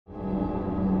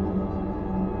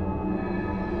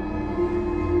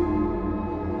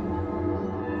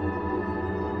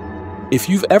If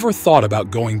you've ever thought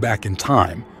about going back in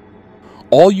time,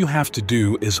 all you have to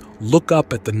do is look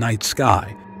up at the night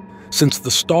sky. Since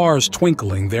the stars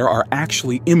twinkling there are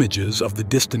actually images of the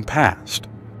distant past.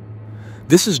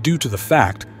 This is due to the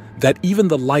fact that even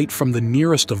the light from the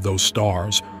nearest of those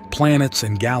stars, planets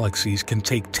and galaxies can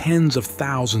take tens of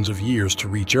thousands of years to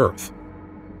reach Earth.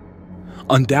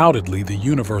 Undoubtedly, the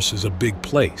universe is a big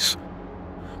place.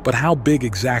 But how big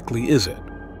exactly is it?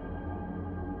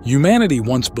 Humanity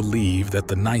once believed that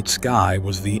the night sky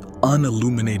was the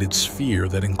unilluminated sphere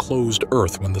that enclosed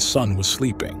Earth when the sun was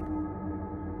sleeping.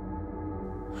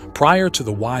 Prior to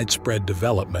the widespread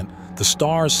development, the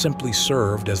stars simply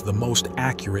served as the most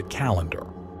accurate calendar.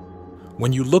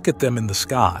 When you look at them in the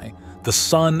sky, the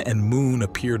sun and moon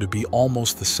appear to be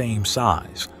almost the same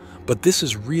size, but this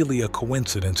is really a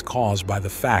coincidence caused by the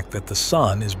fact that the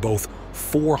sun is both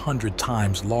 400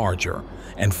 times larger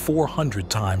and 400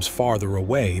 times farther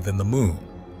away than the moon.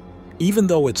 Even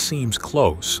though it seems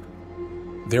close,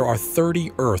 there are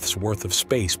 30 Earths worth of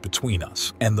space between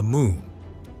us and the moon.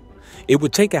 It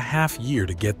would take a half year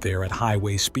to get there at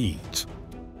highway speeds.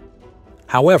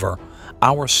 However,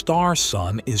 our star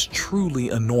sun is truly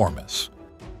enormous.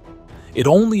 It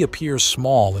only appears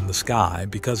small in the sky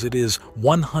because it is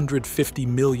 150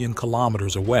 million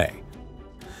kilometers away.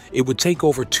 It would take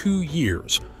over 2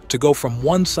 years to go from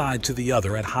one side to the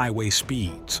other at highway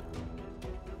speeds.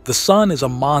 The sun is a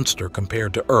monster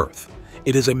compared to Earth.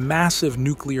 It is a massive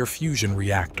nuclear fusion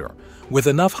reactor with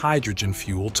enough hydrogen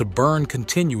fuel to burn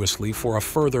continuously for a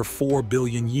further 4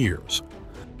 billion years.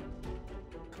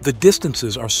 The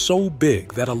distances are so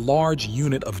big that a large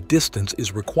unit of distance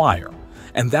is required,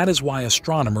 and that is why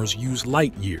astronomers use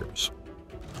light years.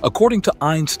 According to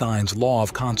Einstein's law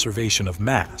of conservation of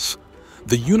mass,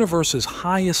 the universe's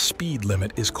highest speed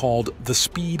limit is called the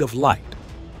speed of light.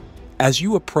 As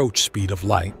you approach speed of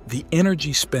light, the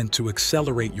energy spent to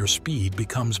accelerate your speed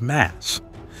becomes mass.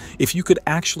 If you could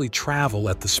actually travel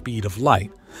at the speed of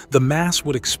light, the mass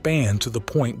would expand to the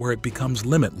point where it becomes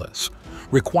limitless,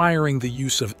 requiring the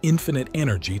use of infinite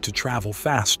energy to travel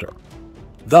faster.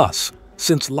 Thus,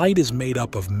 since light is made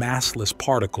up of massless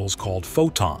particles called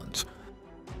photons,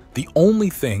 the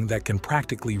only thing that can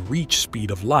practically reach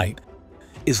speed of light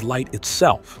is light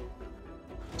itself.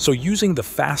 So using the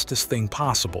fastest thing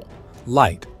possible,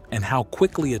 light, and how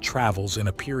quickly it travels in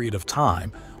a period of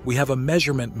time, we have a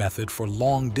measurement method for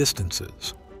long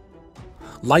distances.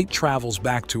 Light travels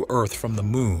back to Earth from the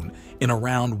moon in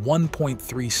around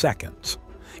 1.3 seconds.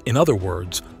 In other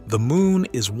words, the moon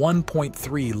is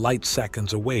 1.3 light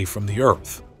seconds away from the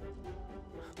Earth.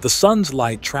 The sun's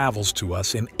light travels to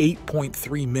us in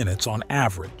 8.3 minutes on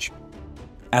average.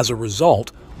 As a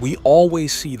result, we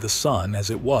always see the sun as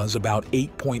it was about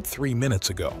 8.3 minutes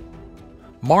ago.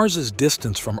 Mars's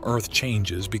distance from Earth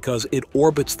changes because it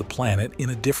orbits the planet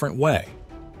in a different way.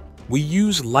 We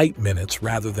use light minutes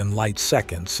rather than light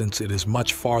seconds since it is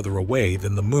much farther away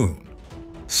than the moon.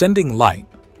 Sending light,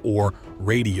 or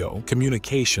radio,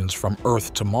 communications from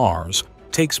Earth to Mars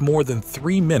takes more than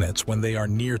 3 minutes when they are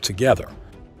near together,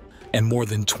 and more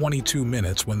than 22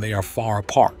 minutes when they are far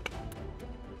apart.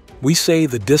 We say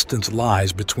the distance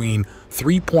lies between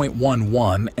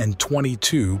 3.11 and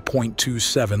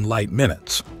 22.27 light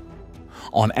minutes.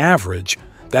 On average,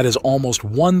 that is almost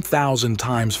 1,000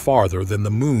 times farther than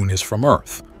the moon is from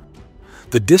Earth.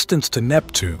 The distance to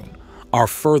Neptune, our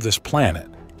furthest planet,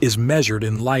 is measured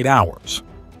in light hours.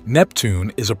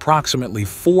 Neptune is approximately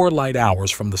 4 light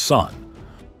hours from the Sun.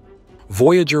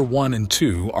 Voyager 1 and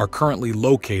 2 are currently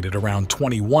located around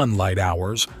 21 light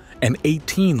hours and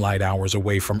 18 light hours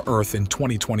away from Earth in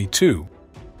 2022.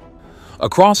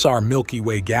 Across our Milky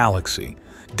Way galaxy,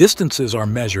 distances are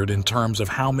measured in terms of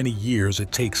how many years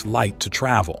it takes light to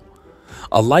travel.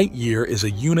 A light year is a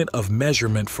unit of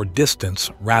measurement for distance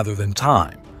rather than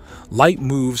time. Light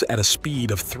moves at a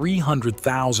speed of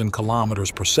 300,000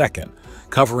 kilometers per second,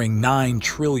 covering 9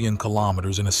 trillion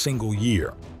kilometers in a single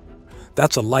year.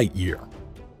 That's a light year.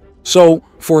 So,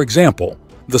 for example,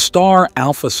 the star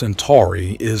Alpha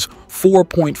Centauri is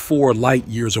 4.4 light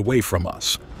years away from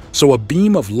us, so a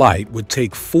beam of light would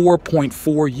take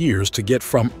 4.4 years to get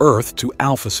from Earth to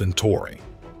Alpha Centauri.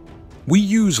 We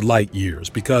use light years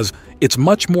because it's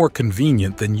much more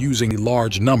convenient than using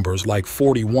large numbers like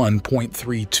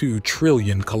 41.32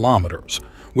 trillion kilometers,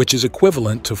 which is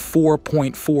equivalent to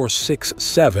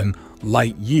 4.467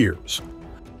 light years.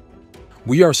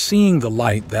 We are seeing the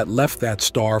light that left that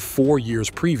star 4 years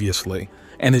previously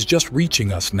and is just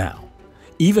reaching us now.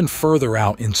 Even further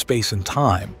out in space and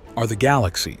time are the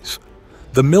galaxies.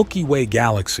 The Milky Way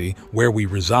galaxy, where we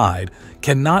reside,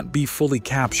 cannot be fully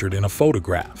captured in a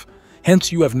photograph,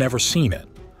 hence you have never seen it.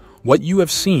 What you have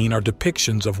seen are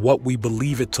depictions of what we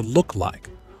believe it to look like,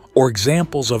 or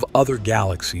examples of other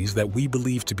galaxies that we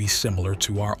believe to be similar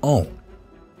to our own.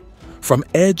 From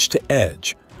edge to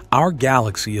edge, our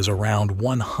galaxy is around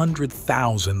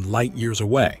 100,000 light-years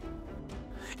away.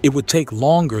 It would take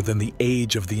longer than the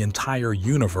age of the entire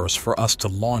universe for us to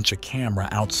launch a camera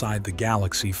outside the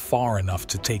galaxy far enough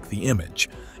to take the image,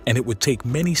 and it would take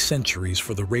many centuries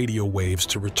for the radio waves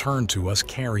to return to us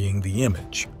carrying the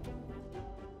image.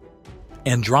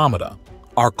 Andromeda,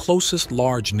 our closest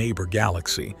large neighbor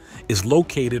galaxy, is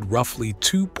located roughly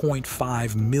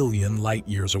 2.5 million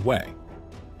light-years away.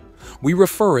 We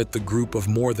refer to the group of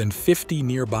more than 50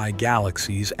 nearby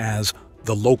galaxies as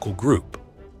the local group.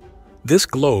 This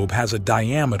globe has a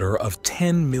diameter of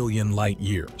 10 million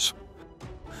light-years.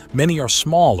 Many are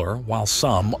smaller, while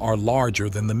some are larger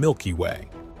than the Milky Way.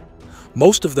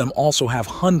 Most of them also have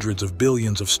hundreds of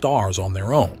billions of stars on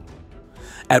their own.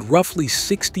 At roughly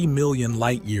 60 million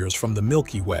light-years from the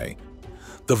Milky Way,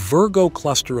 the Virgo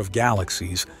cluster of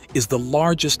galaxies is the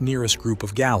largest nearest group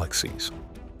of galaxies.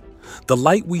 The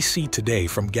light we see today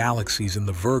from galaxies in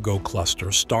the Virgo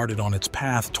cluster started on its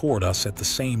path toward us at the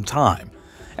same time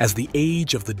as the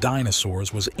age of the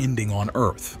dinosaurs was ending on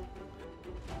Earth.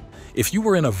 If you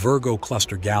were in a Virgo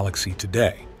cluster galaxy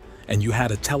today, and you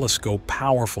had a telescope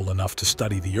powerful enough to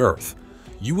study the Earth,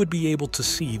 you would be able to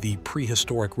see the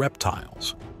prehistoric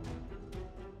reptiles.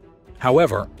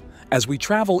 However, as we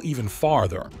travel even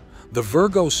farther, the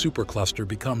Virgo supercluster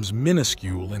becomes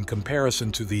minuscule in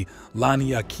comparison to the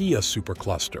Laniakea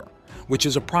Supercluster, which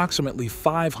is approximately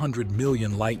 500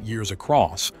 million light-years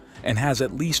across and has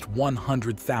at least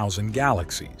 100,000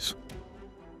 galaxies.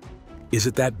 Is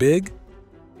it that big?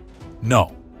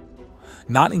 No,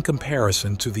 not in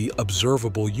comparison to the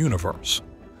Observable Universe.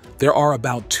 There are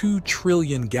about 2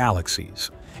 trillion galaxies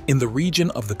in the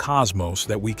region of the cosmos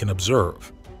that we can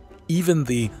observe. Even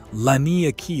the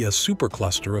Laniakea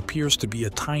Supercluster appears to be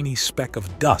a tiny speck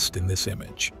of dust in this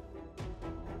image.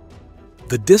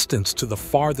 The distance to the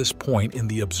farthest point in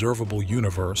the observable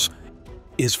universe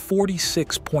is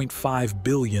 46.5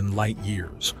 billion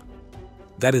light-years.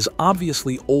 That is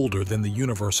obviously older than the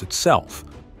universe itself,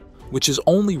 which is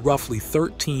only roughly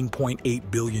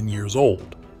 13.8 billion years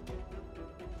old.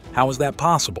 How is that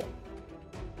possible?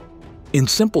 In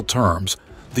simple terms,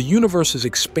 the universe is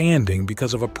expanding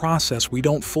because of a process we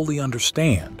don't fully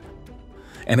understand.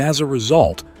 And as a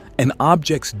result, an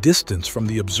object's distance from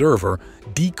the observer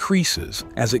decreases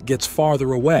as it gets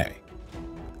farther away.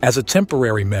 As a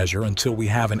temporary measure until we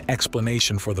have an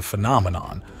explanation for the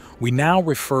phenomenon, we now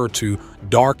refer to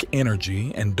dark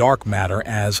energy and dark matter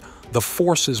as the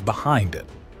forces behind it.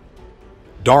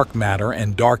 Dark matter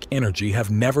and dark energy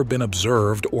have never been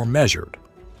observed or measured.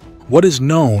 What is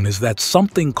known is that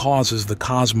something causes the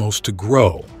cosmos to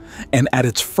grow, and at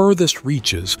its furthest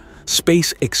reaches,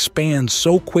 space expands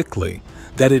so quickly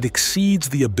that it exceeds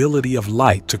the ability of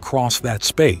light to cross that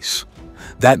space.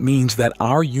 That means that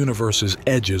our universe's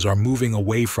edges are moving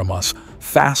away from us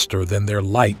faster than their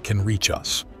light can reach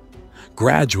us.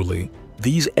 Gradually,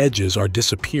 these edges are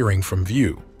disappearing from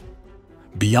view.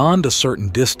 Beyond a certain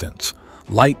distance,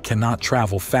 light cannot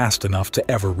travel fast enough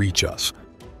to ever reach us.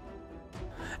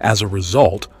 As a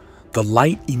result, the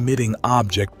light-emitting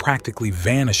object practically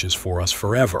vanishes for us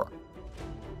forever.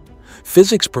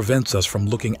 Physics prevents us from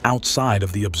looking outside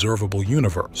of the observable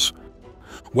universe.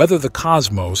 Whether the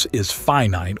cosmos is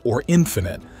finite or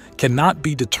infinite cannot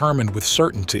be determined with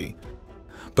certainty,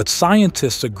 but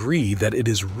scientists agree that it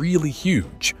is really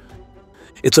huge.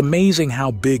 It's amazing how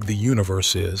big the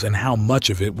universe is and how much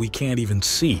of it we can't even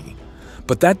see,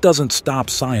 but that doesn't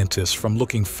stop scientists from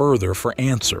looking further for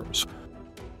answers.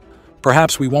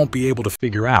 Perhaps we won't be able to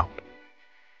figure out.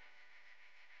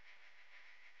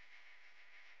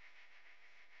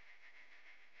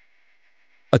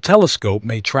 A telescope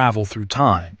may travel through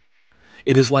time.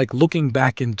 It is like looking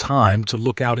back in time to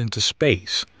look out into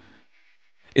space.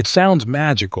 It sounds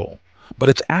magical, but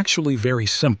it's actually very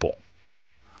simple.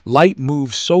 Light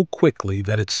moves so quickly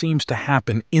that it seems to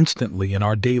happen instantly in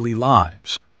our daily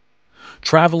lives.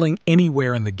 Traveling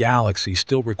anywhere in the galaxy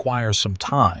still requires some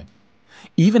time,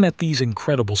 even at these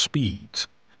incredible speeds.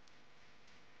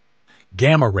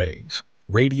 Gamma rays,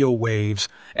 radio waves,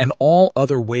 and all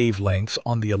other wavelengths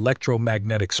on the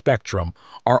electromagnetic spectrum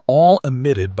are all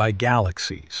emitted by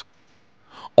galaxies.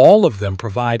 All of them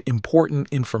provide important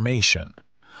information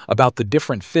about the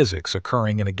different physics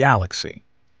occurring in a galaxy.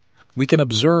 We can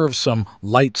observe some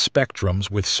light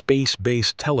spectrums with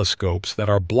space-based telescopes that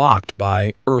are blocked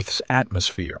by Earth's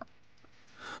atmosphere.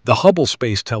 The Hubble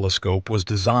Space Telescope was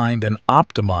designed and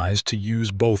optimized to use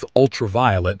both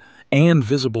ultraviolet and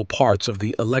visible parts of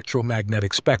the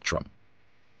electromagnetic spectrum.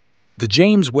 The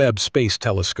James Webb Space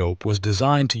Telescope was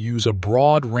designed to use a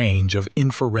broad range of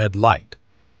infrared light.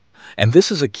 And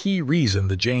this is a key reason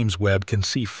the James Webb can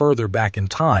see further back in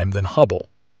time than Hubble.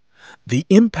 The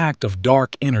impact of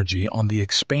dark energy on the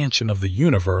expansion of the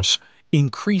universe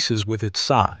increases with its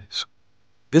size.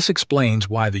 This explains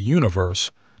why the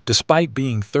universe, despite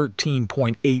being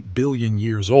 13.8 billion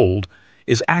years old,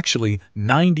 is actually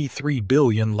 93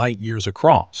 billion light-years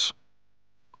across.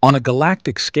 On a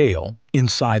galactic scale,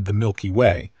 inside the Milky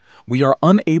Way, we are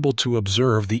unable to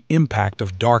observe the impact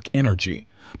of dark energy,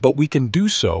 but we can do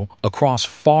so across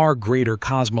far greater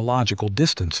cosmological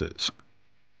distances.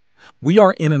 We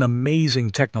are in an amazing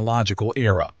technological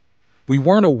era. We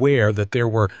weren't aware that there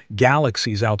were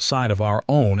galaxies outside of our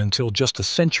own until just a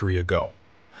century ago.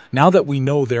 Now that we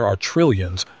know there are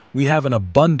trillions, we have an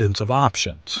abundance of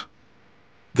options.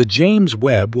 The James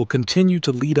Webb will continue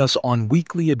to lead us on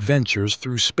weekly adventures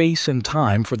through space and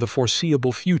time for the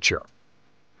foreseeable future.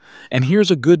 And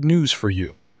here's a good news for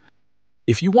you.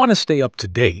 If you want to stay up to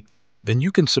date, then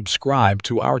you can subscribe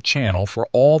to our channel for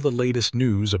all the latest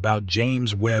news about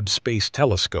James Webb Space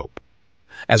Telescope,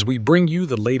 as we bring you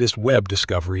the latest Webb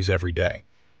discoveries every day.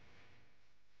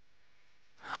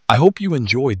 I hope you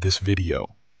enjoyed this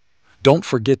video. Don't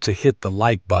forget to hit the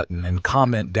like button and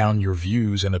comment down your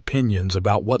views and opinions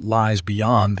about what lies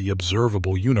beyond the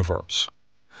observable universe.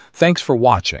 Thanks for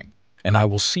watching, and I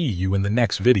will see you in the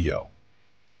next video.